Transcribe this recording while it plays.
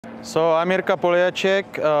So I'm Jirka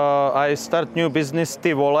Poliacek. I start new business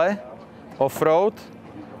Vole off-road,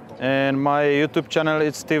 and my YouTube channel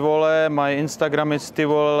is Vole. My Instagram is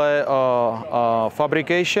Vole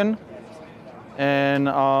fabrication, and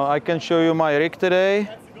I can show you my rig today.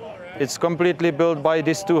 It's completely built by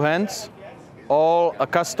these two hands. All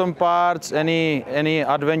custom parts, any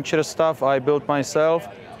adventure stuff I built myself.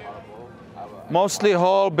 Mostly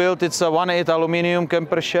whole built. It's a 1/8 aluminum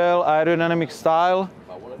camper shell, aerodynamic style,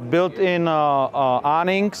 built-in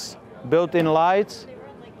awnings, built-in lights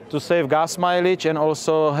to save gas mileage and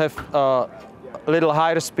also have a little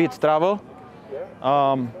higher speed travel.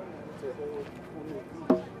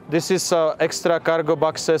 This is extra cargo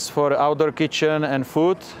boxes for outdoor kitchen and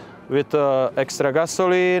food with extra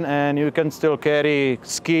gasoline, and you can still carry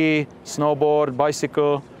ski, snowboard,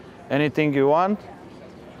 bicycle, anything you want.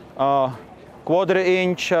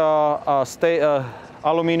 1/4-inch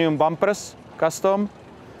aluminum bumpers, custom.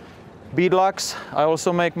 Beadlocks, I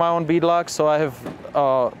also make my own beadlocks, so I have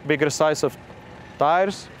bigger size of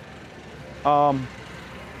tires.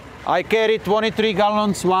 I carry 23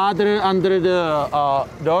 gallons water under the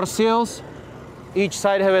door seals. Each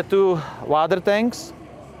side have 2 water tanks.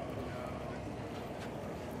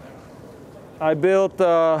 I built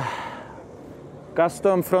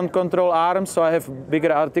custom front control arms, so I have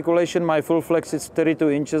bigger articulation. My full flex is 32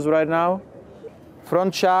 inches right now.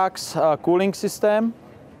 Front shocks, cooling system.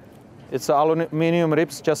 It's aluminum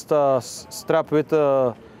ribs, just a strap with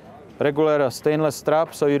a regular stainless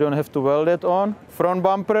strap, so you don't have to weld it on. Front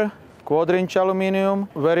bumper, 1/4-inch aluminum,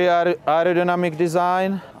 very aerodynamic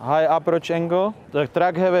design, high approach angle. The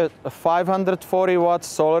truck have a 540 watt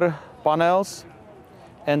solar panels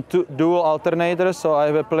and 2 dual alternators, so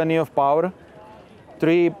I have plenty of power.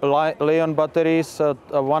 3 Li-ion batteries at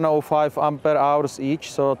 105 ampere hours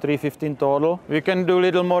each, so 315 total. We can do a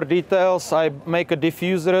little more details. I make a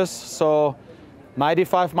diffusers, so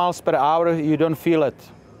 95 miles per hour, you don't feel it.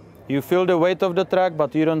 You feel the weight of the truck,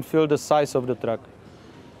 but you don't feel the size of the truck.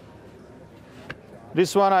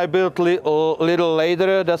 This one I built a little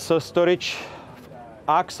later. That's a storage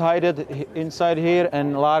axe hidden inside here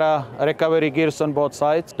and a lot of recovery gears on both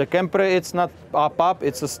sides. The camper, it's not up,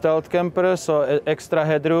 it's a stealth camper, so extra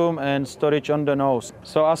headroom and storage on the nose.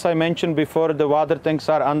 So as I mentioned before, the water tanks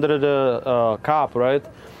are under the cab, right?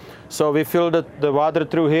 So we fill the water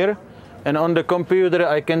through here, and on the computer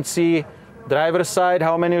I can see driver's side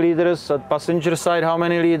how many liters, passenger side how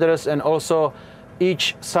many liters, and also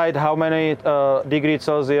each side how many degrees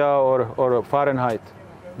Celsius or Fahrenheit,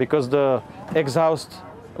 because the exhaust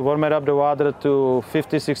warmed up the water to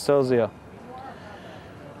 56 Celsius.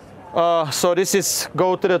 So this is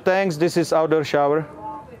go to the tanks. This is outdoor shower.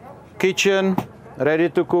 Kitchen, ready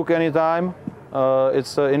to cook anytime.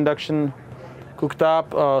 It's an induction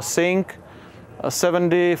cooktop, sink, a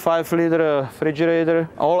 75-liter refrigerator.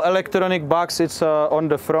 All electronic box. It's on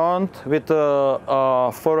the front with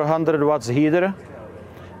a 400 watts heater.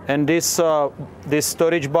 And this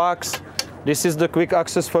storage box. This is the quick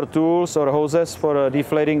access for tools or hoses for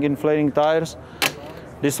deflating, inflating tires.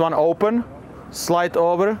 This one open, slide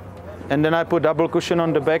over, and then I put double cushion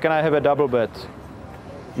on the back and I have a double bed.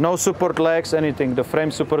 No support legs, anything, the frame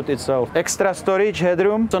support itself. Extra storage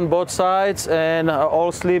headroom on both sides, and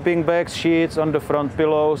all sleeping bags, sheets on the front,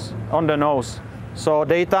 pillows on the nose. So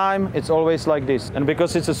daytime, it's always like this. And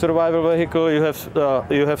because it's a survival vehicle, you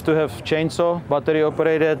have to have chainsaw, battery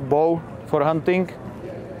operated, bow for hunting.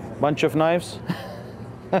 Bunch of knives.